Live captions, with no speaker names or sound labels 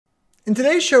In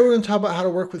today's show, we're going to talk about how to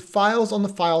work with files on the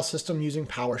file system using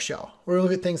PowerShell. We're going to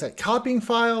look at things like copying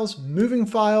files, moving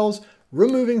files,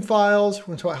 removing files. We're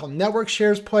going to talk about how network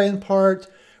shares play in part.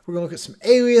 We're going to look at some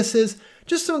aliases,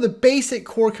 just some of the basic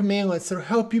core commandlets that will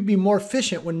help you be more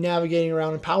efficient when navigating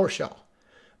around in PowerShell.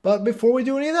 But before we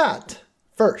do any of that,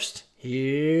 first,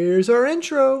 here's our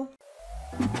intro.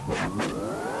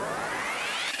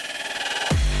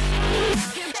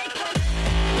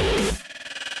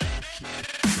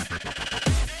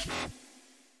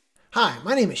 Hi,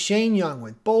 my name is Shane Young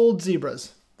with Bold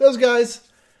Zebras, those guys.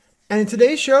 And in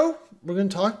today's show, we're going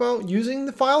to talk about using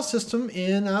the file system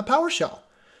in PowerShell.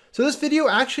 So this video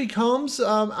actually comes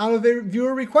out of a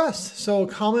viewer request. So a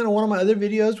comment on one of my other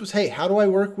videos was, hey, how do I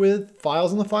work with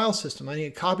files in the file system? I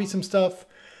need to copy some stuff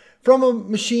from a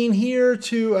machine here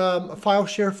to a file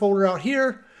share folder out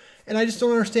here. And I just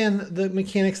don't understand the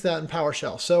mechanics of that in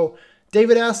PowerShell. So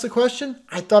David asked the question.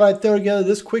 I thought I'd throw together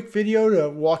this quick video to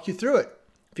walk you through it.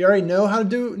 If you already know how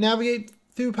to navigate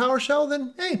through PowerShell,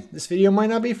 then hey, this video might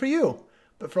not be for you.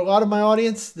 But for a lot of my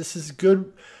audience, this is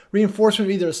good reinforcement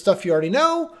of either the stuff you already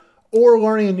know or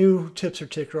learning a new tips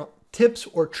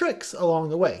or tricks along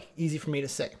the way. Easy for me to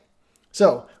say.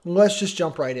 So let's just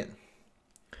jump right in.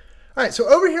 All right, so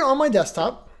over here on my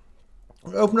desktop,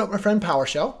 I'll open up my friend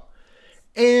PowerShell.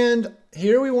 And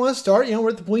here we want to start,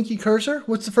 we're at the blinky cursor.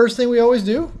 What's the first thing we always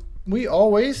do? We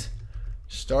always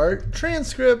start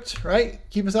transcript, right?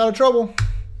 Keep us out of trouble.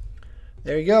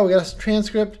 There you go, we got a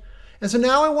transcript. And so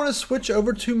now I want to switch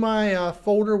over to my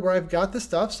folder where I've got the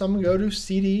stuff. So I'm gonna go to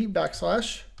cd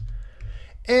 /.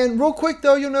 And real quick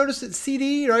though, you'll notice that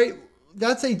cd, right?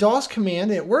 That's a DOS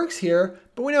command and it works here,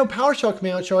 but we know PowerShell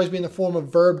command should always be in the form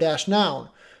of verb-noun.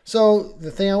 So the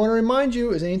thing I want to remind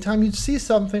you is anytime you see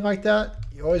something like that,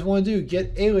 you always want to do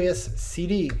get-alias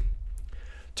cd.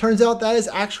 Turns out that is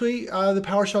actually the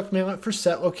PowerShell commandlet for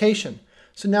set location.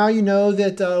 So now you know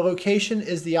that location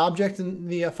is the object in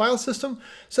the file system.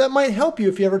 So that might help you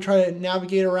if you ever try to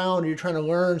navigate around or you're trying to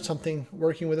learn something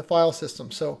working with a file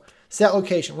system. So set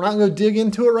location. We're not going to dig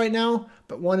into it right now,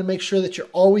 but want to make sure that you're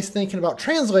always thinking about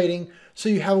translating so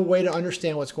you have a way to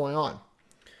understand what's going on.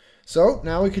 So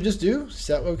now we could just do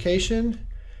set location.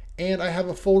 And I have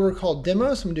a folder called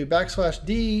demo. So I'm going to do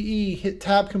 /DE, hit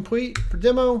tab complete for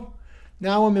demo.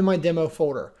 Now I'm in my demo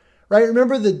folder, right?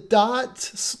 Remember the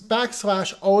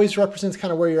 // always represents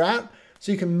kind of where you're at,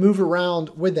 so you can move around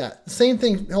with that. The same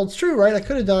thing holds true, right? I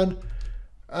could have done,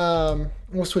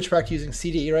 we'll switch back to using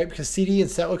CD, right? Because CD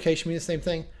and set location mean the same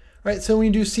thing, right? So when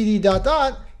you do CD ...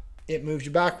 it moves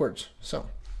you backwards. So,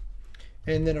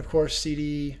 and then of course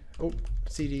CD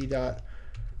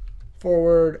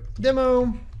forward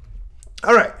demo.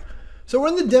 All right, so we're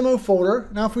in the demo folder.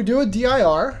 Now if we do a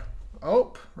dir,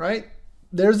 right?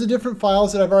 There's the different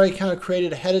files that I've already kind of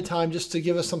created ahead of time just to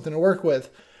give us something to work with.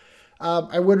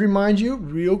 I would remind you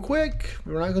real quick,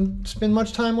 we're not going to spend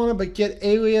much time on it, but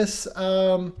get-alias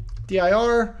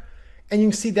dir, and you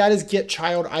can see that is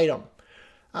get-child-item.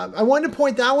 I wanted to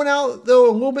point that one out though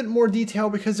a little bit more detail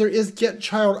because there is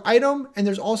get-child-item and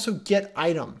there's also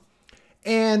get-item.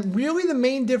 And really the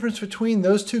main difference between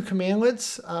those two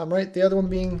commandlets, right, the other one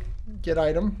being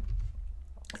get-item,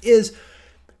 is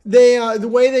the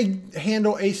way they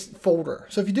handle a folder.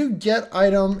 So if you do get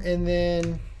item and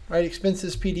then right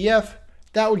expenses PDF,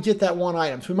 that would get that one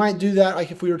item. So we might do that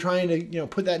like if we were trying to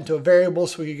put that into a variable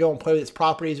so we could go and play with its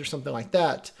properties or something like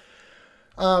that.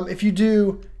 If you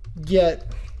do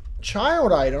get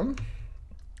child item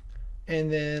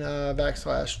and then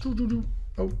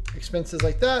expenses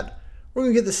like that, we're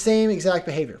gonna get the same exact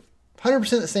behavior.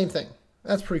 100% the same thing.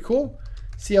 That's pretty cool.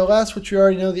 CLS, which we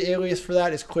already know the alias for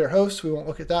that is clear host, so we won't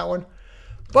look at that one.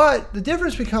 But the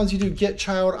difference becomes you do get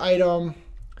child item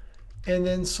and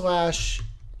then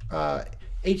HCESC,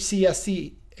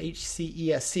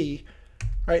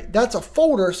 right? That's a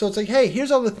folder, so it's like, hey, here's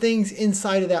all the things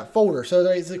inside of that folder. So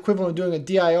it's the equivalent of doing a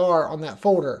dir on that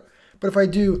folder. But if I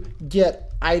do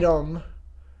get item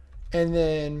and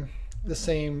then the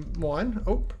same one,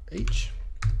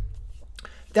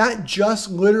 that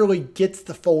just literally gets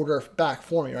the folder back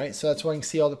for me, right? So that's why I can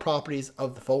see all the properties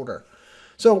of the folder.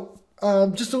 So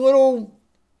just a little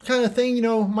kind of thing,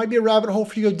 might be a rabbit hole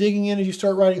for you to go digging in as you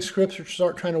start writing scripts or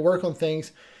start trying to work on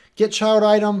things. Get child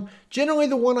item, generally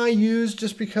the one I use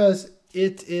just because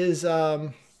it is,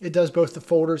 it does both the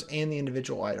folders and the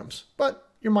individual items, but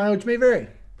your mileage may vary. All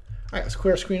right, let's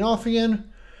clear our screen off again.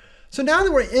 So now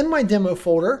that we're in my demo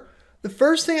folder, the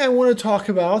first thing I want to talk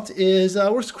about is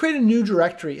let's create a new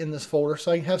directory in this folder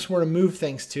so I can have somewhere to move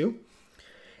things to.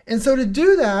 And so to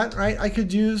do that, right, I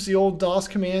could use the old DOS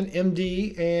command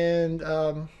md and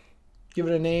give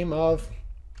it a name of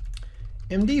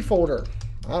MD folder.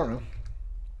 I don't know.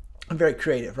 I'm very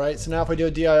creative, right? So now if I do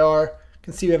a dir, you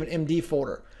can see we have an MD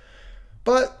folder.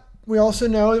 But we also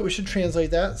know that we should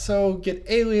translate that. So get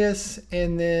alias,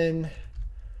 and then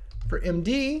for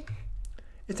MD,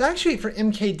 it's actually for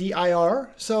mkdir.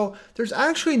 So there's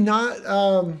actually not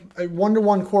a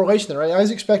one-to-one correlation there, right? I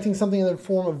was expecting something in the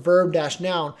form of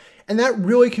verb-noun, and that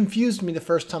really confused me the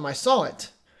first time I saw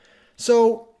it.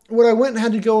 So what I went and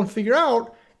had to go and figure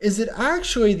out is that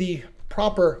actually the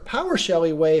proper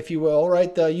PowerShell way, if you will,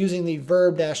 right, using the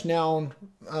verb-noun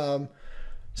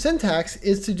syntax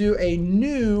is to do a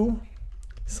new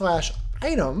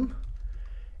 /item,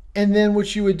 and then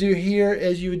what you would do here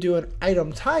is you would do an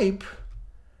item type,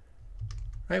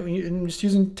 right? I'm just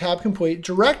using tab complete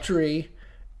directory,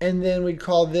 and then we'd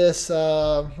call this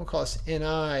we'll call this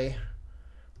ni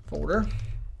folder.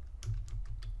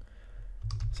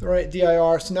 So right,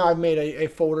 dir. So now I've made a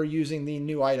folder using the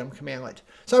new item commandlet.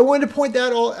 So I wanted to point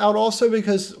that out also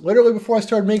because literally before I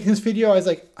started making this video, I was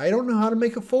like, I don't know how to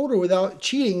make a folder without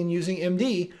cheating and using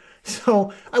MD.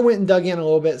 So I went and dug in a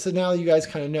little bit. So now you guys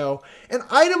kind of know. And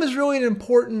item is really an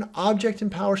important object in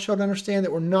PowerShell to understand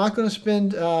that we're not going to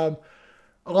spend a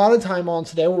lot of time on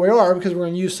today. Well, we are, because we're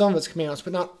going to use some of its commands,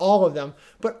 but not all of them.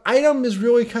 But item is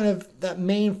really kind of that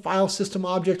main file system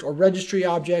object or registry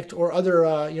object or other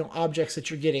objects that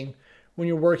you're getting when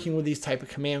you're working with these type of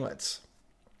commandlets.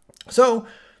 So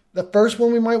the first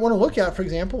one we might want to look at, for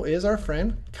example, is our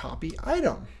friend copy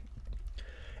item.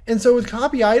 And so with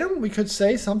copy item, we could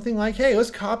say something like, hey, let's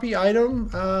copy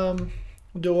item, we'll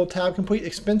do a little tab complete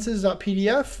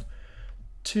expenses.pdf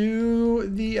to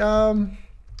the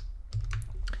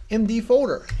MD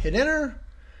folder. Hit enter,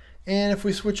 and if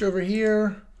we switch over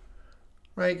here,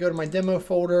 right, go to my demo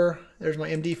folder, there's my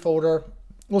MD folder,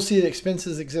 we'll see that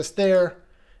expenses exist there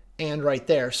and right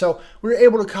there. So we're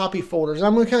able to copy folders.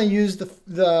 I'm going to kind of use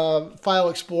the File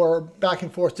Explorer back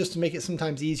and forth just to make it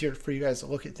sometimes easier for you guys to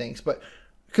look at things, but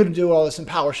couldn't do all this in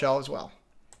PowerShell as well.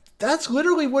 That's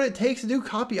literally what it takes to do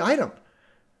copy item.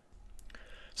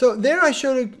 So there I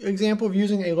showed an example of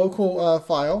using a local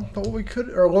file, but what we could,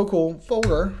 or a local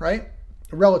folder, right?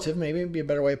 A relative, maybe would be a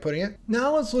better way of putting it.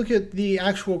 Now let's look at the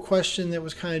actual question that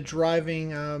was kind of driving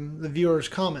the viewer's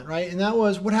comment, right? And that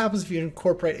was, what happens if you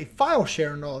incorporate a file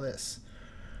share into all this?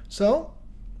 So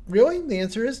really, the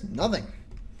answer is nothing.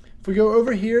 If we go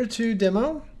over here to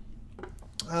demo,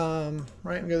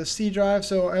 right, we go to C drive.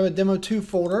 So I have a demo 2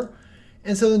 folder.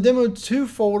 And so the demo 2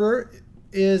 folder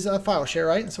is a file share,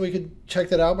 right? And so we could check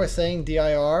that out by saying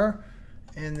dir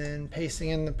and then pasting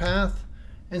in the path.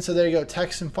 And so there you go,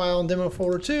 text and file and demo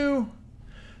folder 2.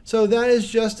 So that is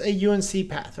just a UNC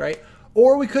path, right?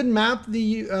 Or we could map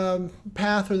the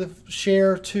path or the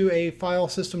share to a file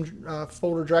system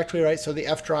folder directly, right? So the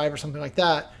F drive or something like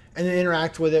that, and then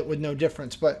interact with it with no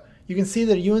difference. But you can see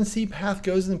that a UNC path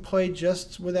goes in play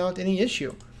just without any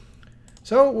issue.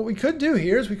 So what we could do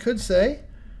here is we could say,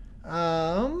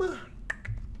 we'll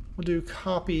do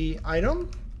copy item,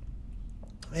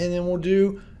 and then we'll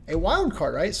do a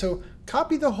wildcard, right? So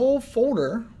copy the whole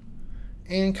folder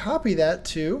and copy that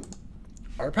to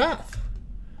our path.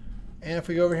 And if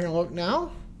we go over here and look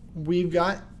now, we've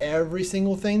got every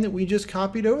single thing that we just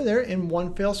copied over there in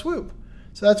one fell swoop.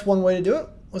 So that's one way to do it.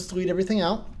 Let's delete everything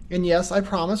out. And yes, I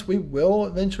promise we will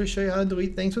eventually show you how to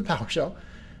delete things with PowerShell.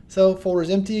 So folder's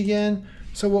empty again.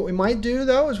 So what we might do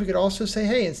though is we could also say,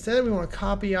 hey, instead we want to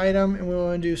copy item and we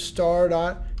want to do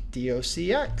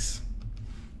star.docx.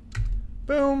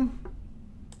 Boom.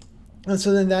 And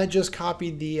so then that just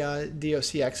copied the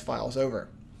docx files over.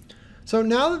 So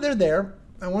now that they're there,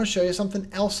 I want to show you something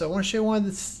else. I want to show you one of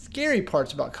the scary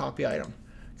parts about copy item.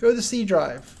 Go to the C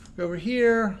drive, go over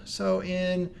here. So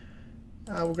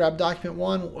we'll grab document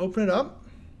 1, we'll open it up.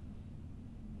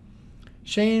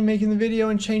 Shane making the video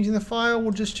and changing the file,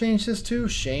 we'll just change this to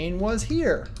Shane was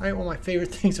here. Right, one of my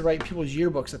favorite things to write people's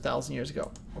yearbooks 1,000 years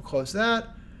ago. We'll close that,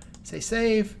 say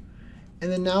save,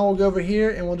 and then now we'll go over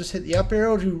here and we'll just hit the up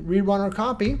arrow to rerun our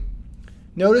copy.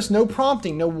 Notice no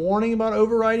prompting, no warning about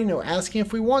overwriting, no asking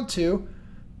if we want to.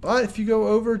 But if you go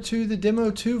over to the demo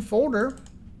 2 folder,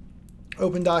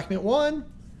 open document 1,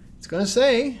 it's going to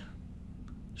say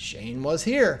Shane was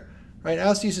here. Right, I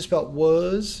also used to spell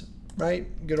was,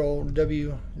 right? Good old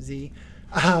WZ.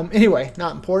 Anyway,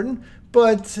 not important,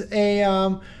 but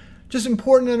just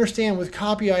important to understand with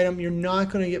copy item, you're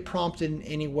not going to get prompted in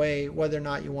any way whether or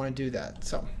not you want to do that.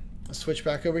 So let's switch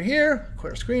back over here,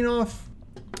 clear our screen off.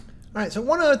 All right, so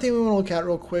one other thing we want to look at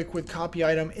real quick with copy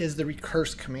item is the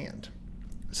recurse command.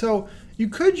 So you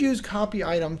could use copy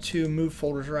item to move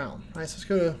folders around. All right, so let's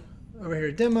go over here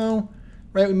to demo.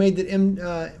 Right, we made the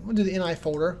we'll do the ni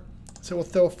folder. So we'll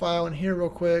throw a file in here real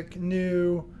quick,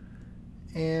 new,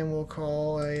 and we'll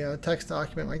call a text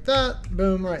document like that.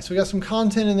 Boom. All right, so we got some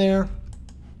content in there.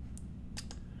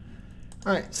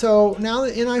 All right, so now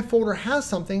the NI folder has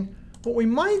something. What we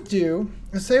might do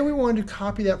is say we wanted to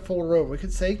copy that folder over. We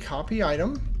could say copy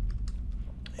item,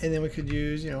 and then we could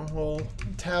use, we'll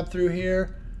tab through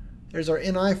here. There's our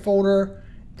NI folder,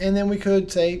 and then we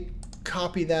could say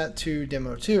copy that to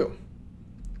demo2.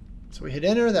 So we hit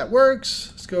enter, that works.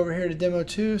 Let's go over here to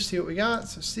demo2, see what we got.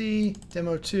 So C,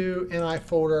 demo2, NI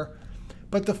folder,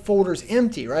 but the folder's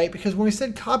empty, right? Because when we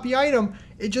said copy item,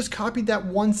 it just copied that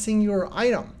one singular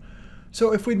item.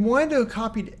 So if we'd wanted to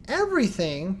copy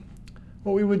everything,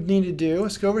 what we would need to do,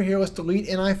 let's go over here, let's delete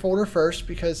NI folder first,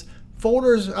 because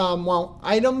folders, while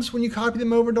items, when you copy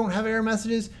them over, don't have error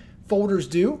messages, folders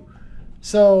do.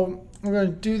 So we're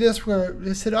going to do this, we're going to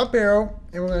just hit up arrow,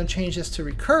 and we're going to change this to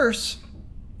recurse,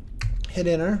 hit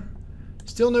enter.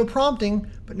 Still no prompting,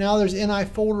 but now there's NI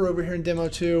folder over here in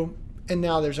demo2, and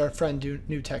now there's our friend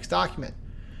new text document.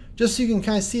 Just so you can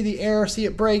kind of see the error, see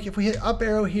it break, if we hit up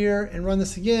arrow here and run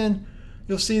this again,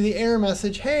 you'll see the error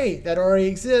message, hey, that already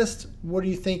exists. What are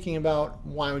you thinking about?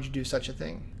 Why would you do such a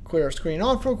thing? Clear our screen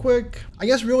off real quick. I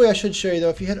guess really I should show you though,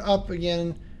 if you hit up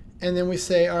again, and then we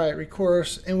say, all right,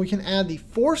 recurse, and we can add the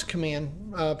force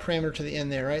command parameter to the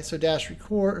end there, right? So dash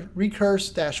recurse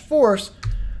dash force,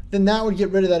 then that would get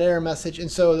rid of that error message,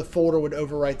 and so the folder would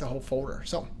overwrite the whole folder.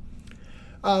 So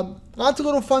lots of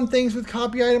little fun things with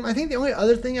copy item. I think the only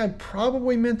other thing I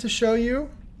probably meant to show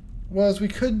you was we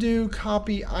could do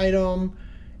copy item,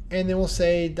 and then we'll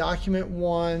say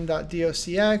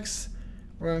document1.docx.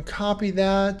 We're going to copy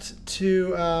that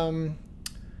to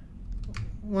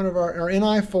one of our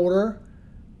NI folder,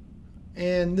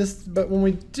 and this. But when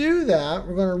we do that,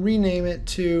 we're going to rename it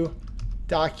to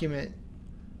document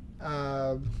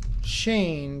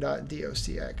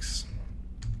Shane.docx.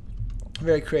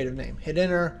 Very creative name. Hit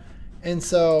enter, and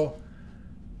so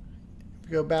we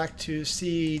go back to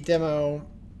C demo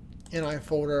NI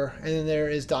folder, and then there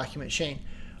is document Shane.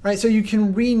 All right, so you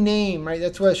can rename, right?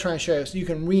 That's what I was trying to show you. So you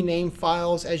can rename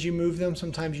files as you move them.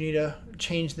 Sometimes you need to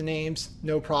change the names,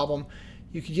 no problem.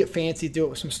 You could get fancy, do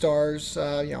it with some stars,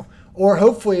 or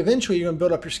hopefully eventually you're going to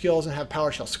build up your skills and have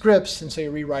PowerShell scripts, and so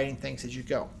you're rewriting things as you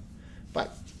go.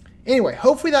 But anyway,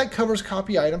 hopefully that covers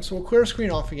copy item. So we'll clear our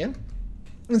screen off again.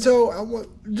 And so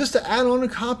just to add on to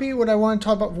copy, what I want to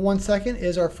talk about for 1 second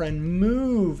is our friend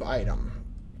move item.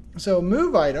 So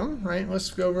move item, right?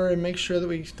 Let's go over and make sure that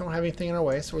we don't have anything in our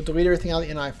way. So we'll delete everything out of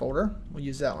the NI folder. We'll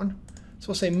use that one. So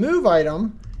we'll say move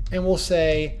item, and we'll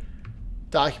say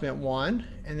document1,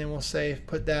 and then we'll say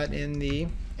put that in the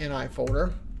NI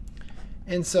folder.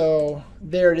 And so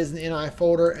there it is in the NI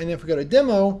folder. And if we go to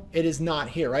demo, it is not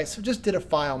here, right? So just did a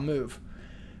file move.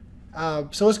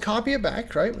 So let's copy it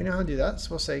back, right? We know how to do that. So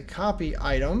we'll say copy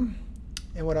item.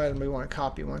 And what item do we want to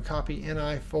copy? We want to copy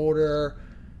NI folder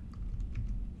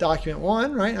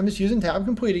document1, right? I'm just using tab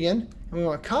complete again. And we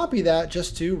want to copy that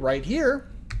just to right here.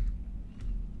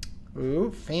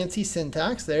 Ooh, fancy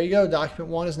syntax. There you go.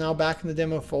 Document1 is now back in the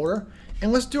demo folder.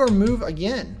 And let's do our move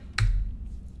again.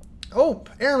 Oh,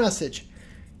 error message.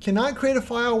 Cannot create a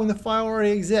file when the file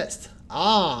already exists.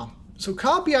 So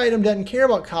copy item doesn't care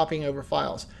about copying over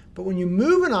files. But when you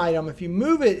move an item, if you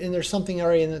move it and there's something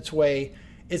already in its way,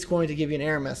 it's going to give you an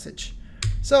error message.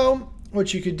 So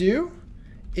what you could do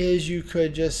is you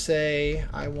could just say,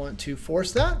 I want to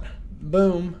force that.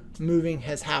 Boom, moving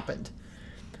has happened.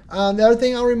 The other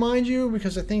thing I'll remind you,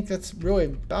 because I think that's really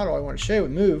about all I want to show you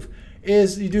with move,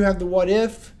 is you do have the what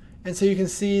if. And so you can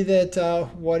see that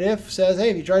what if says, hey,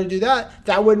 if you try to do that,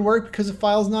 that wouldn't work because the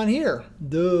file's not here.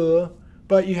 Duh.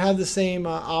 But you have the same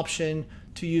option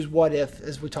to use what if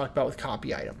as we talked about with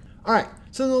copy item. All right,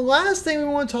 so the last thing we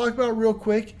want to talk about real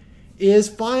quick is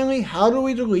finally, how do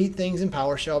we delete things in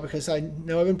PowerShell? Because I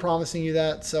know I've been promising you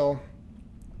that. So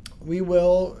we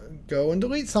will go and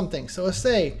delete something. So let's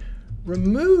say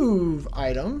remove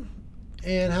item.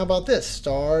 And how about this?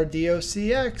 Star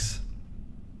docx.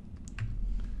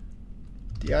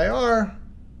 dir.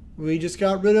 We just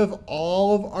got rid of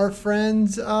all of our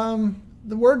friends'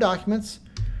 the Word documents.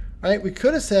 Right? We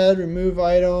could have said remove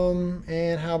item,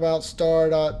 and how about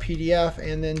star.pdf,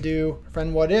 and then do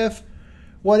friend what if.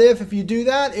 What if you do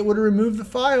that, it would have removed the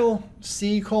file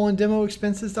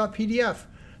c:"demo-expenses.pdf.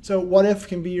 So what if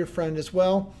can be your friend as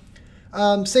well.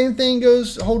 Same thing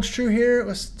holds true here.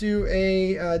 Let's do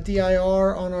a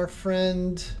dir on our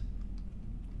friend.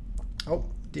 Oh,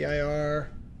 dir.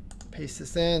 Paste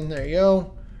this in. There you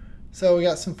go. So we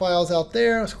got some files out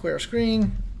there. Let's clear our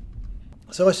screen.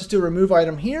 So let's just do a remove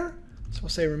item here. So we'll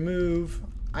say remove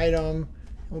item.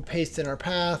 We'll paste in our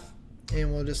path.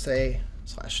 and we'll just say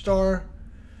 /star.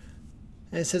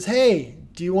 And it says, hey,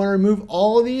 do you want to remove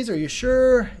all of these? Are you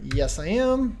sure? Yes, I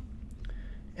am.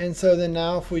 And so then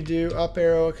now if we do up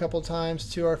arrow a couple times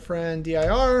to our friend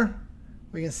dir,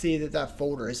 we can see that that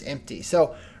folder is empty.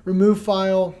 So remove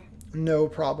file, no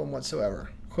problem whatsoever.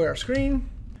 Clear our screen.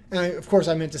 And of course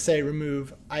I meant to say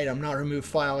remove item, not remove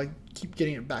file. I keep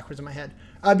getting it backwards in my head.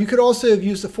 You could also have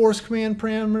used the force command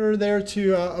parameter there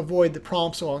to avoid the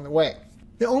prompts along the way.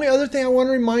 The only other thing I want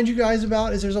to remind you guys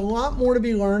about is there's a lot more to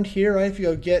be learned here, right? If you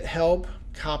go get help,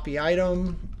 copy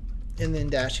item, and then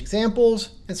 -examples.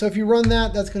 And so if you run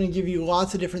that, that's going to give you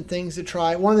lots of different things to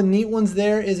try. One of the neat ones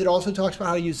there is it also talks about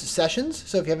how to use the sessions.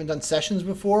 So if you haven't done sessions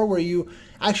before, where you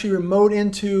actually remote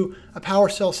into a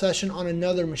PowerShell session on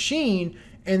another machine,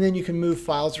 and then you can move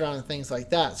files around and things like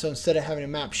that. So instead of having to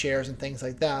map shares and things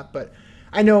like that. But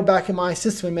I know back in my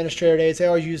system administrator days, I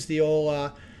always used the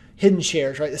old hidden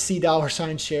shares, right? The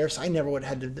 $$ shares. I never would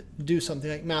have had to do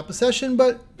something like map a session,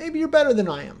 but maybe you're better than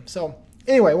I am. So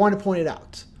anyway, I wanted to point it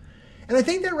out. And I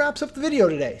think that wraps up the video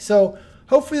today. So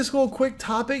hopefully this little quick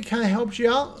topic kind of helps you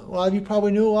out. A lot of you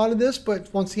probably knew a lot of this,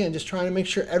 but once again, just trying to make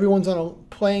sure everyone's on a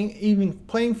even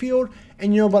playing field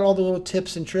and you know about all the little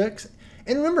tips and tricks.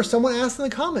 And remember, someone asked in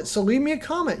the comments, so leave me a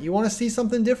comment. You want to see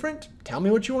something different? Tell me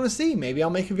what you want to see. Maybe I'll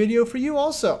make a video for you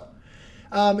also.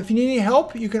 If you need any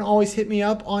help, you can always hit me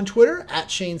up on Twitter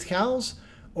 @ShanesCows.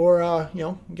 Or,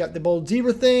 you got the bold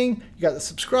zebra thing, you got the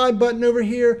subscribe button over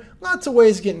here. Lots of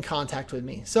ways to get in contact with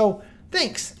me. So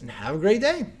thanks and have a great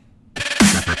day.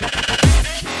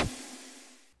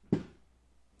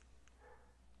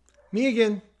 Me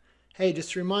again. Hey,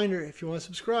 just a reminder, if you want to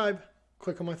subscribe,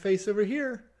 click on my face over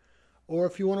here. Or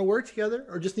if you want to work together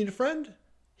or just need a friend,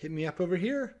 hit me up over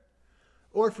here.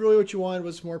 Or if really what you wanted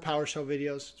was more PowerShell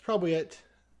videos, it's probably it.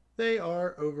 They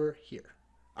are over here.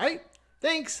 All right,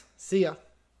 thanks. See ya.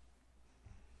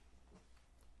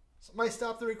 Somebody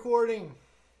stop the recording.